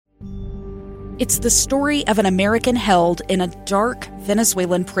It's the story of an American held in a dark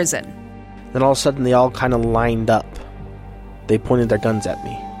Venezuelan prison. Then all of a sudden they all kind of lined up. They pointed their guns at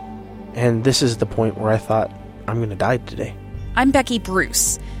me. And this is the point where I thought, I'm going to die today. I'm Becky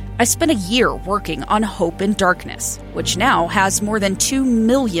Bruce. I spent a year working on Hope in Darkness, which now has more than 2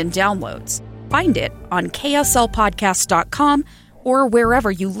 million downloads. Find it on kslpodcast.com or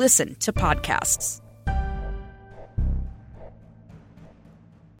wherever you listen to podcasts.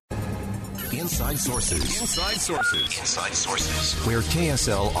 Inside Sources. Inside Sources. Inside Sources. Where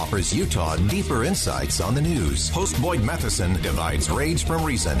KSL offers Utah deeper insights on the news. Host Boyd Matheson divides rage from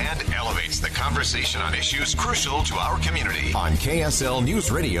reason and elevates the conversation on issues crucial to our community. On KSL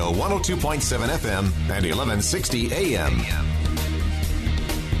News Radio 102.7 FM and 1160 AM.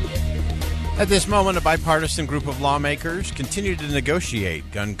 At this moment, a bipartisan group of lawmakers continue to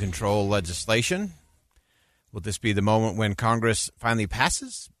negotiate gun control legislation. Will this be the moment when Congress finally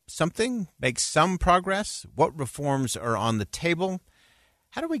passes something, makes some progress? What reforms are on the table?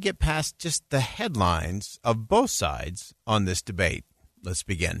 How do we get past just the headlines of both sides on this debate? Let's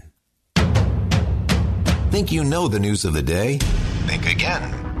begin. Think you know the news of the day? Think again.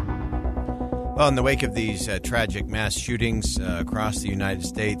 Well, in the wake of these tragic mass shootings across the United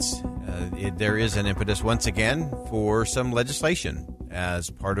States, there is an impetus once again for some legislation as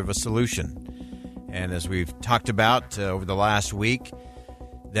part of a solution. And as we've talked about over the last week,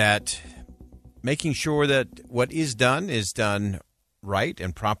 that making sure that what is done right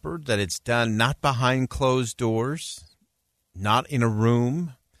and proper, that it's done not behind closed doors, not in a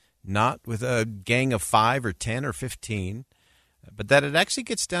room, not with a gang of 5 or 10 or 15, but that it actually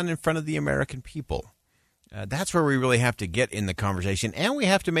gets done in front of the American people. That's where we really have to get in the conversation, and we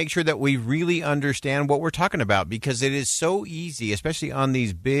have to make sure that we really understand what we're talking about, because it is so easy, especially on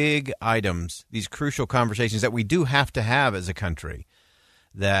these big items, these crucial conversations that we do have to have as a country,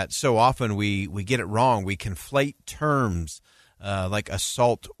 that so often we get it wrong. We conflate terms like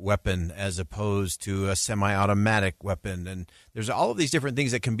assault weapon as opposed to a semi-automatic weapon. And there's all of these different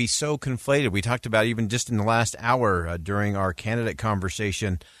things that can be so conflated. We talked about even just in the last hour during our candidate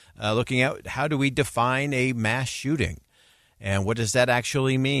conversation, looking at how do we define a mass shooting and what does that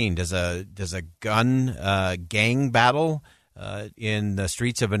actually mean? Does a gun gang battle in the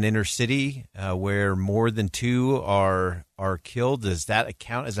streets of an inner city where more than 2 are killed, does that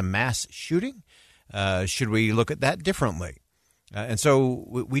count as a mass shooting? Should we look at that differently? And so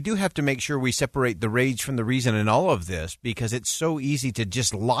we do have to make sure we separate the rage from the reason in all of this, because it's so easy to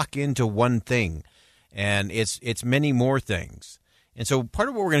just lock into one thing, and it's many more things. And so part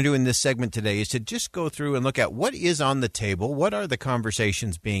of what we're going to do in this segment today is to just go through and look at what is on the table, what are the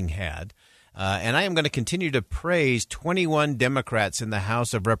conversations being had. And I am going to continue to praise 21 Democrats in the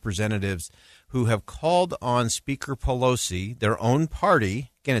House of Representatives who have called on Speaker Pelosi, their own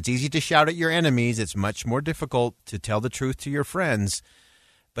party. Again, it's easy to shout at your enemies. It's much more difficult to tell the truth to your friends.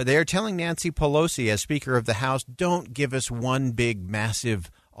 But they are telling Nancy Pelosi, as Speaker of the House, don't give us one big,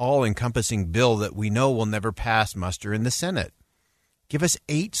 massive, all-encompassing bill that we know will never pass muster in the Senate. Give us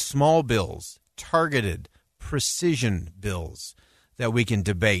 8 small bills, targeted, precision bills that we can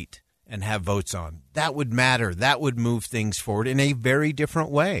debate and have votes on. That would matter. That would move things forward in a very different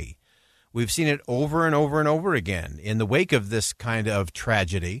way. We've seen it over and over and over again in the wake of this kind of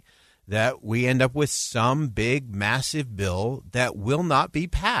tragedy, that we end up with some big, massive bill that will not be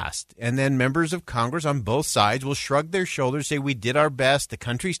passed. And then members of Congress on both sides will shrug their shoulders, say we did our best, the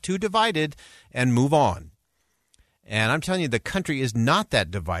country's too divided, and move on. And I'm telling you, the country is not that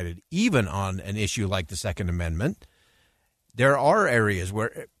divided, even on an issue like the Second Amendment. There are areas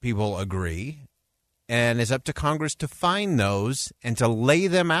where people agree, and it's up to Congress to find those and to lay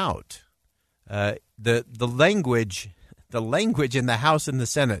them out. The language in the House and the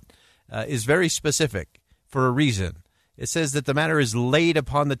Senate is very specific for a reason. It says that the matter is laid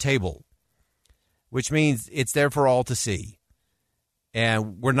upon the table, which means it's there for all to see.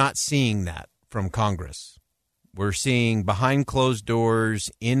 And we're not seeing that from Congress. We're seeing behind closed doors,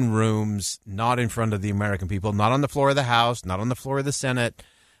 in rooms, not in front of the American people, not on the floor of the House, not on the floor of the Senate.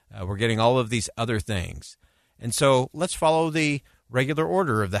 We're getting all of these other things. And so let's follow the regular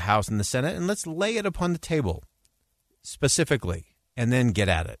order of the House and the Senate, and let's lay it upon the table specifically, and then get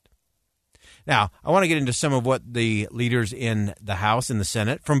at it. Now, I want to get into some of what the leaders in the House and the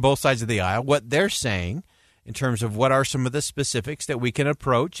Senate from both sides of the aisle, what they're saying in terms of what are some of the specifics that we can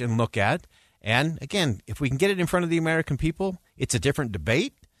approach and look at. And again, if we can get it in front of the American people, it's a different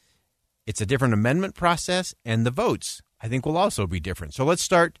debate, it's a different amendment process, and the votes, I think, will also be different. So let's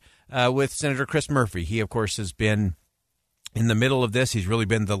start with Senator Chris Murphy. He, of course, has been in the middle of this. He's really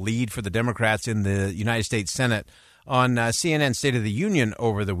been the lead for the Democrats in the United States Senate On CNN State of the Union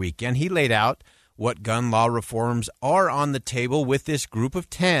over the weekend, he laid out what gun law reforms are on the table with this group of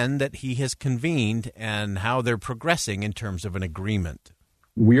 10 that he has convened and how they're progressing in terms of an agreement.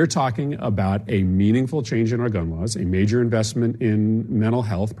 We are talking about a meaningful change in our gun laws, a major investment in mental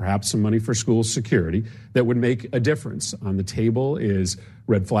health, perhaps some money for school security that would make a difference. On the table is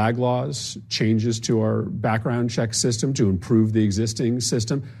red flag laws, changes to our background check system to improve the existing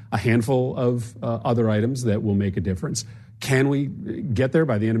system, a handful of other items that will make a difference. Can we get there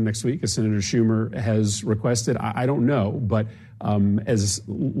by the end of next week, as Senator Schumer has requested? I don't know, but as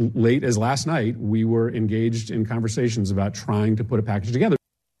late as last night, we were engaged in conversations about trying to put a package together.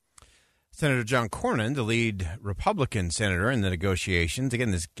 Senator John Cornyn, the lead Republican senator in the negotiations,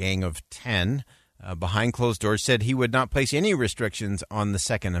 again, this gang of 10 behind closed doors, said he would not place any restrictions on the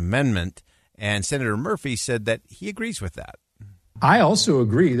Second Amendment. And Senator Murphy said that he agrees with that. I also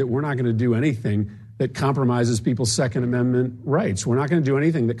agree that we're not going to do anything that compromises people's Second Amendment rights. We're not going to do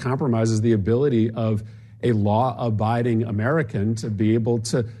anything that compromises the ability of a law-abiding American to be able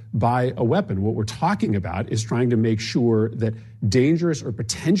to buy a weapon. What we're talking about is trying to make sure that dangerous or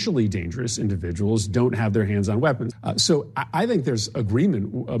potentially dangerous individuals don't have their hands on weapons. So I think there's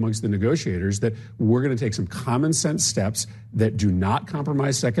agreement amongst the negotiators that we're going to take some common sense steps that do not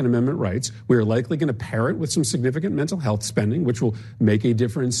compromise Second Amendment rights. We're likely going to pair it with some significant mental health spending, which will make a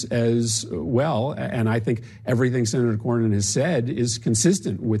difference as well. And I think everything Senator Cornyn has said is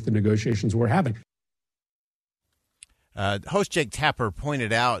consistent with the negotiations we're having. Host Jake Tapper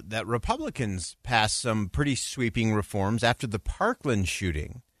pointed out that Republicans passed some pretty sweeping reforms after the Parkland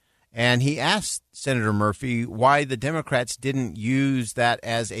shooting. And he asked Senator Murphy why the Democrats didn't use that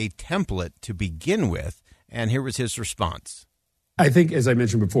as a template to begin with. And here was his response. I think, as I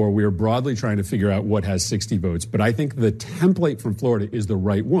mentioned before, we are broadly trying to figure out what has 60 votes. But I think the template from Florida is the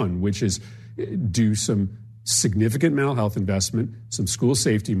right one, which is do some significant mental health investment, some school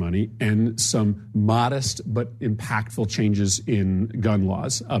safety money, and some modest but impactful changes in gun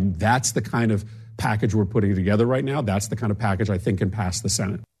laws. That's the kind of package we're putting together right now. That's the kind of package I think can pass the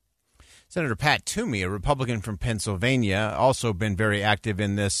Senate. Senator Pat Toomey, a Republican from Pennsylvania, also been very active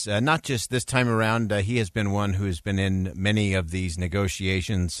in this, not just this time around. He has been one who has been in many of these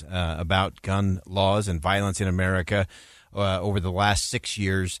negotiations about gun laws and violence in America over the last 6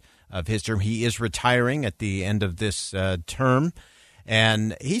 years of his term. He is retiring at the end of this term.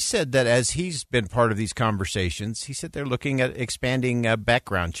 And he said that as he's been part of these conversations, he said they're looking at expanding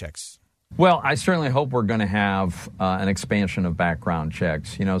background checks. Well, I certainly hope we're going to have an expansion of background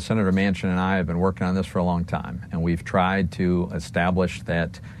checks. You know, Senator Manchin and I have been working on this for a long time, and we've tried to establish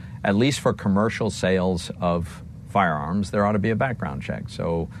that at least for commercial sales of firearms, there ought to be a background check.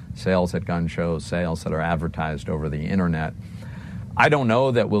 So sales at gun shows, sales that are advertised over the Internet. I don't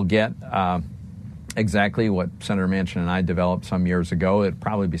know that we'll get exactly what Senator Manchin and I developed some years ago. It'd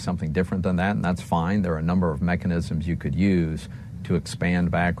probably be something different than that, and that's fine. There are a number of mechanisms you could use to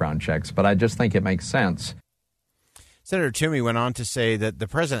expand background checks, but I just think it makes sense. Senator Toomey went on to say that the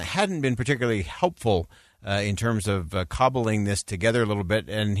president hadn't been particularly helpful in terms of cobbling this together a little bit,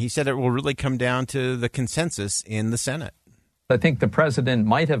 and he said it will really come down to the consensus in the Senate. I think the president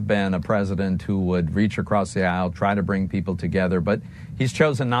might have been a president who would reach across the aisle, try to bring people together, but he's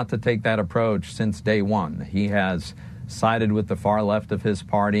chosen not to take that approach since day one. He has sided with the far left of his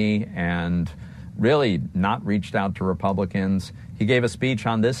party and really not reached out to Republicans. He gave a speech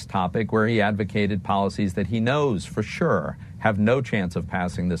on this topic where he advocated policies that he knows for sure have no chance of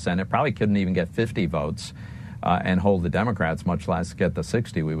passing the Senate, probably couldn't even get 50 votes and hold the Democrats, much less get the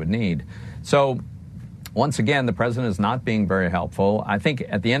 60 we would need. So once again, the president is not being very helpful. I think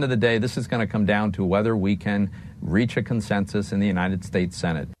at the end of the day, this is going to come down to whether we can reach a consensus in the United States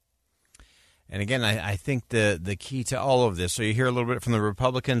Senate. And again, I think the key to all of this, so you hear a little bit from the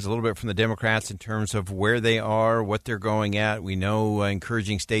Republicans, a little bit from the Democrats in terms of where they are, what they're going at. We know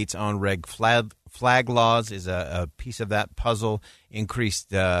encouraging states on red flag laws is a piece of that puzzle. Increased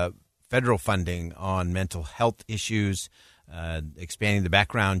federal funding on mental health issues. Expanding the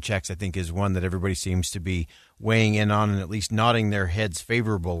background checks, I think, is one that everybody seems to be weighing in on and at least nodding their heads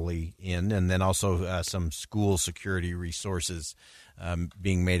favorably in. And then also some school security resources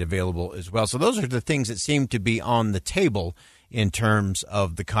being made available as well. So those are the things that seem to be on the table in terms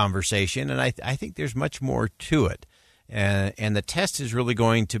of the conversation. And I think there's much more to it. And the test is really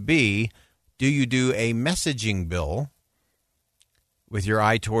going to be, do you do a messaging bill with your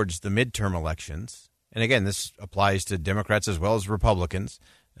eye towards the midterm elections? And again, this applies to Democrats as well as Republicans.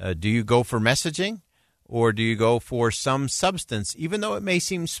 Do you go for messaging or do you go for some substance, even though it may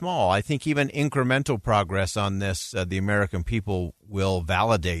seem small? I think even incremental progress on this, the American people will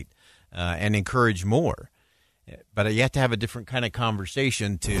validate and encourage more. But you have to have a different kind of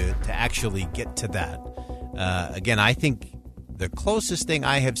conversation to actually get to that. Again, I think the closest thing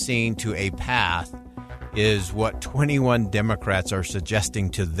I have seen to a path is what 21 Democrats are suggesting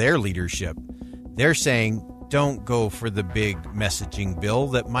to their leadership. They're saying, don't go for the big messaging bill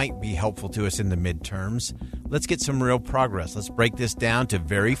that might be helpful to us in the midterms. Let's get some real progress. Let's break this down to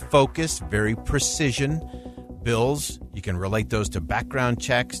very focused, very precision bills. You can relate those to background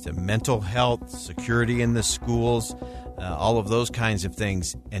checks, to mental health, security in the schools, all of those kinds of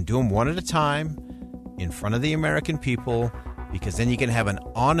things, and do them one at a time in front of the American people, because then you can have an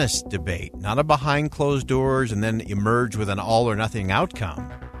honest debate, not a behind closed doors and then emerge with an all or nothing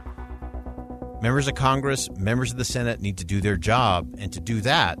outcome. Members of Congress, members of the Senate need to do their job, and to do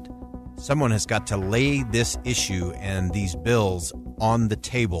that, someone has got to lay this issue and these bills on the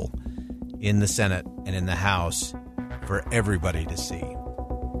table in the Senate and in the House for everybody to see.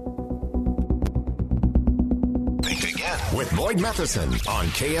 Think again with Boyd Matheson on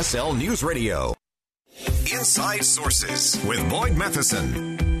KSL News Radio. Inside Sources with Boyd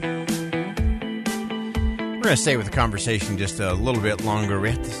Matheson. We're going to stay with the conversation just a little bit longer. We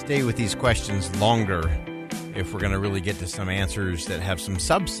have to stay with these questions longer if we're going to really get to some answers that have some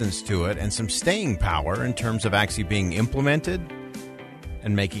substance to it and some staying power in terms of actually being implemented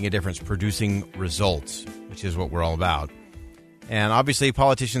and making a difference, producing results, which is what we're all about. And obviously,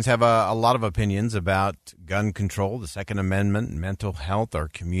 politicians have a lot of opinions about gun control, the Second Amendment, mental health, our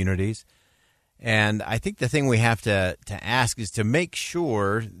communities. And I think the thing we have to ask is to make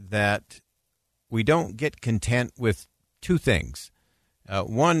sure that we don't get content with two things.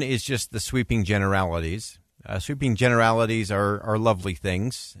 One is just the sweeping generalities. Sweeping generalities are lovely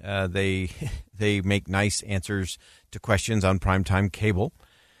things. They make nice answers to questions on primetime cable,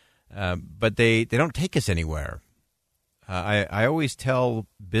 but they don't take us anywhere. I always tell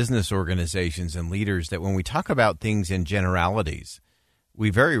business organizations and leaders that when we talk about things in generalities, we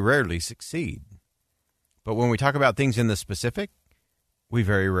very rarely succeed. But when we talk about things in the specific, we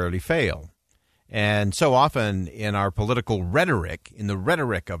very rarely fail. And so often in our political rhetoric, in the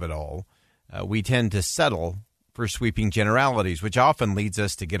rhetoric of it all, we tend to settle for sweeping generalities, which often leads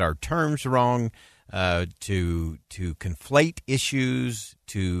us to get our terms wrong, to conflate issues,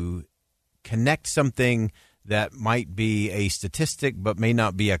 to connect something that might be a statistic but may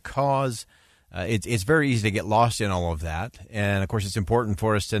not be a cause. It's very easy to get lost in all of that. And, of course, it's important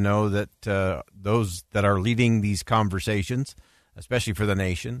for us to know that those that are leading these conversations, especially for the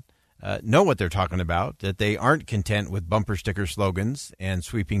nation, know what they're talking about, that they aren't content with bumper sticker slogans and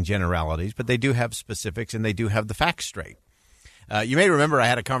sweeping generalities, but they do have specifics and they do have the facts straight. You may remember I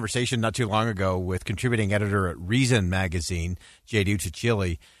had a conversation not too long ago with contributing editor at Reason magazine, J.D.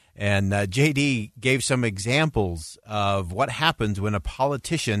 Uccichilli, and J.D. gave some examples of what happens when a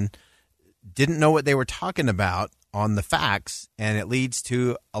politician didn't know what they were talking about on the facts, and it leads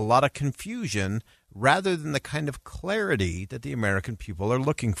to a lot of confusion rather than the kind of clarity that the American people are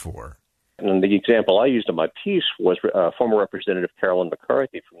looking for. And the example I used in my piece was former Representative Carolyn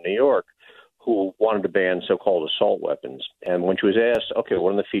McCarthy from New York, who wanted to ban so-called assault weapons. And when she was asked, okay,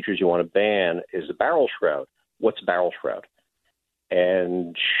 one of the features you want to ban is the barrel shroud. What's a barrel shroud?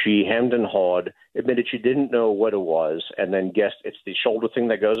 And she hemmed and hawed, admitted she didn't know what it was, and then guessed it's the shoulder thing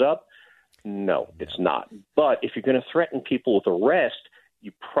that goes up. No, it's not. But if you're going to threaten people with arrest,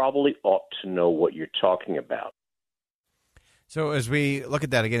 you probably ought to know what you're talking about. So as we look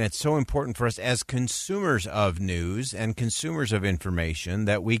at that again, it's so important for us as consumers of news and consumers of information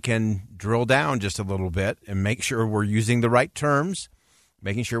that we can drill down just a little bit and make sure we're using the right terms,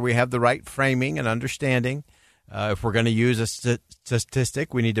 making sure we have the right framing and understanding. If we're going to use a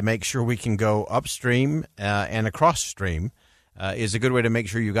statistic, we need to make sure we can go upstream and across stream is a good way to make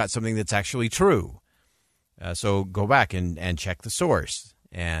sure you got something that's actually true. So go back and check the source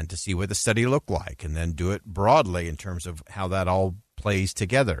and to see what the study looked like, and then do it broadly in terms of how that all plays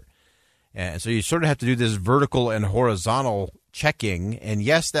together. And so you sort of have to do this vertical and horizontal checking. And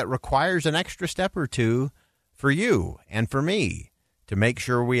yes, that requires an extra step or two for you and for me to make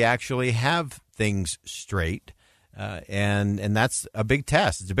sure we actually have things straight. And that's a big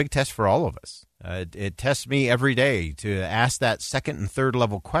test. It's a big test for all of us. It tests me every day to ask that second and third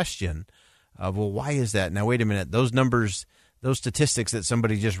level question of, well, why is that? Now, wait a minute. Those numbers, those statistics that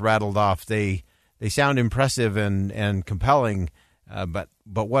somebody just rattled off, they sound impressive and compelling, but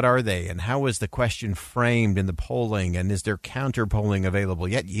what are they? And how is the question framed in the polling? And is there counter polling available?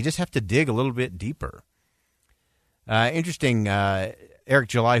 Yet you just have to dig a little bit deeper. Interesting. Eric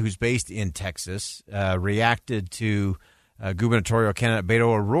July, who's based in Texas, reacted to gubernatorial candidate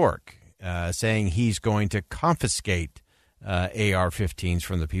Beto O'Rourke, saying he's going to confiscate AR-15s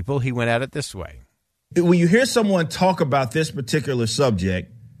from the people. He went at it this way. When you hear someone talk about this particular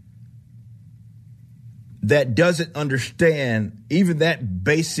subject that doesn't understand even that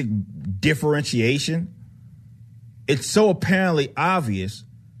basic differentiation, it's so apparently obvious,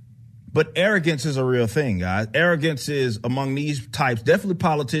 but arrogance is a real thing, guys. Arrogance is among these types, definitely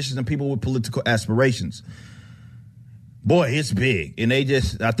politicians and people with political aspirations. Boy, it's big. And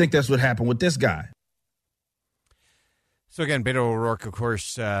I think that's what happened with this guy. So again, Beto O'Rourke, of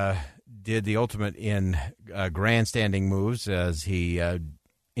course, did the ultimate in grandstanding moves as he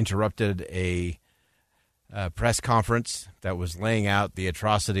interrupted a press conference that was laying out the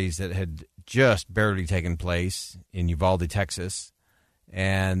atrocities that had just barely taken place in Uvalde, Texas.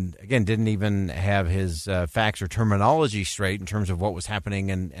 And again, didn't even have his facts or terminology straight in terms of what was happening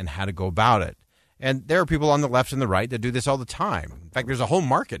and how to go about it. And there are people on the left and the right that do this all the time. In fact, there's a whole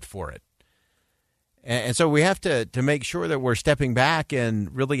market for it. And so we have to make sure that we're stepping back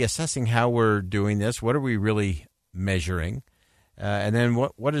and really assessing how we're doing this. What are we really measuring? And then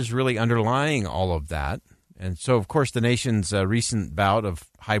what is really underlying all of that? And so, of course, the nation's recent bout of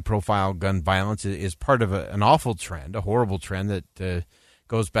high-profile gun violence is part of an awful trend, a horrible trend that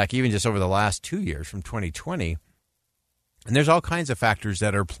goes back even just over the last 2 years from 2020. And there's all kinds of factors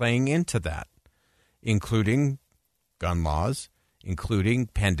that are playing into that, including gun laws, including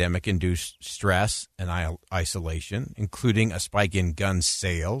pandemic-induced stress and isolation, including a spike in gun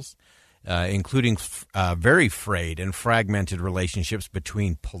sales, including very frayed and fragmented relationships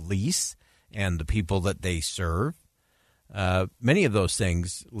between police and the people that they serve. Many of those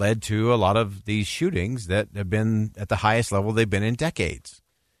things led to a lot of these shootings that have been at the highest level they've been in decades.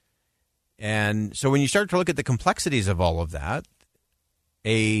 And so when you start to look at the complexities of all of that,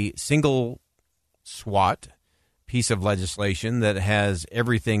 a single SWAT piece of legislation that has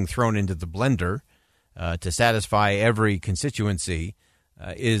everything thrown into the blender to satisfy every constituency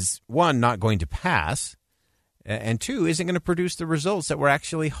is, one, not going to pass, and two, isn't going to produce the results that we're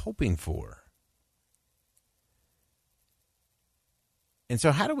actually hoping for. And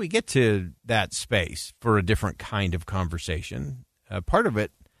so how do we get to that space for a different kind of conversation? Part of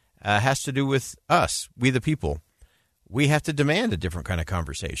it has to do with us, we the people. We have to demand a different kind of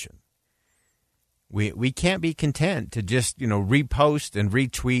conversation. We can't be content to just, repost and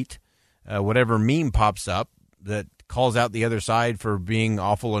retweet whatever meme pops up that calls out the other side for being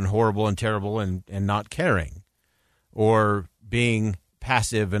awful and horrible and terrible and not caring, or being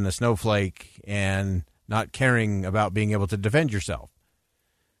passive and a snowflake and not caring about being able to defend yourself.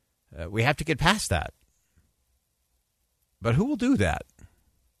 We have to get past that. But who will do that?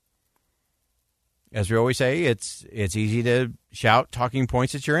 As we always say, it's easy to shout talking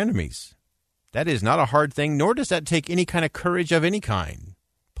points at your enemies. That is not a hard thing, nor does that take any kind of courage of any kind,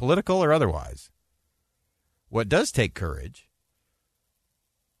 political or otherwise. What does take courage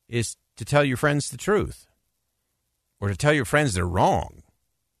is to tell your friends the truth, or to tell your friends they're wrong,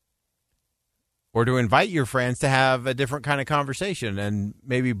 or to invite your friends to have a different kind of conversation and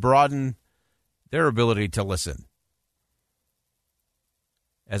maybe broaden their ability to listen,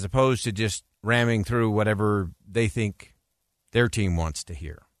 as opposed to just ramming through whatever they think their team wants to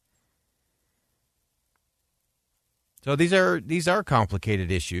hear. So these are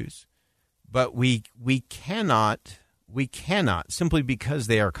complicated issues, but we cannot simply because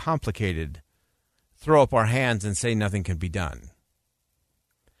they are complicated throw up our hands and say nothing can be done.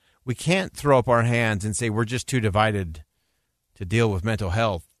 We can't throw up our hands and say we're just too divided to deal with mental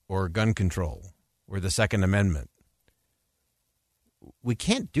health or gun control or the Second Amendment. We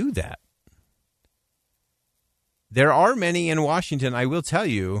can't do that. There are many in Washington, I will tell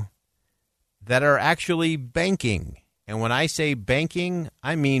you, that are actually banking. And when I say banking,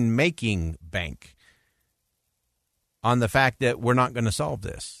 I mean making bank on the fact that we're not going to solve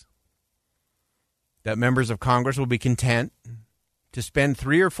this. That members of Congress will be content to spend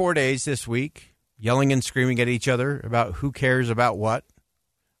 3 or 4 days this week yelling and screaming at each other about who cares about what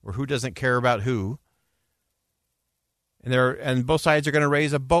or who doesn't care about who. And both sides are going to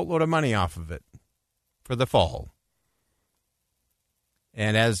raise a boatload of money off of it for the fall.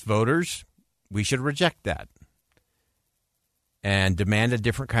 And as voters, we should reject that and demand a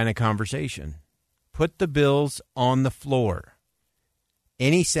different kind of conversation. Put the bills on the floor.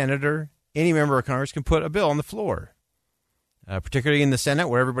 Any senator, any member of Congress can put a bill on the floor, particularly in the Senate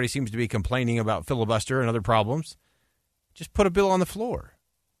where everybody seems to be complaining about filibuster and other problems. Just put a bill on the floor.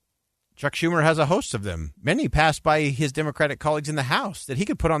 Chuck Schumer has a host of them. Many passed by his Democratic colleagues in the House that he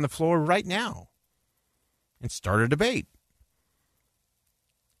could put on the floor right now and start a debate.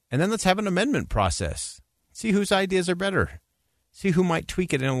 And then let's have an amendment process. See whose ideas are better. See who might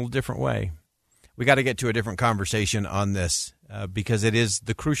tweak it in a little different way. We got to get to a different conversation on this because it is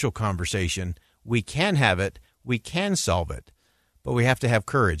the crucial conversation We can have it. We can solve it. But we have to have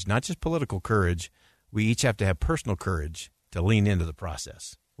courage, not just political courage. We each have to have personal courage to lean into the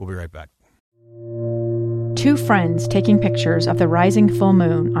process. We'll be right back. Two friends taking pictures of the rising full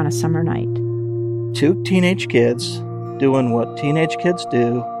moon on a summer night. Two teenage kids doing what teenage kids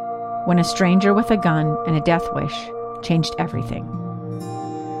do. When a stranger with a gun and a death wish changed everything.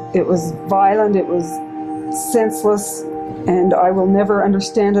 It was violent, it was senseless, and I will never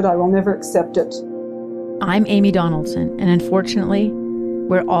understand it, I will never accept it. I'm Amy Donaldson, and unfortunately,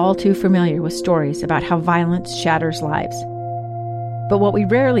 we're all too familiar with stories about how violence shatters lives. But what we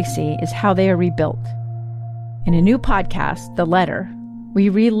rarely see is how they are rebuilt. In a new podcast, The Letter, we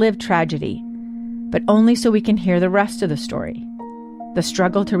relive tragedy, but only so we can hear the rest of the story. The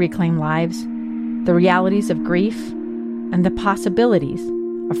struggle to reclaim lives, the realities of grief, and the possibilities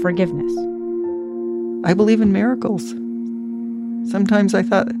of forgiveness. I believe in miracles. Sometimes I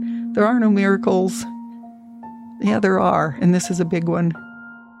thought, there are no miracles. Yeah, there are, and this is a big one.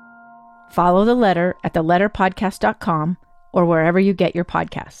 Follow The Letter at theletterpodcast.com or wherever you get your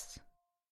podcasts.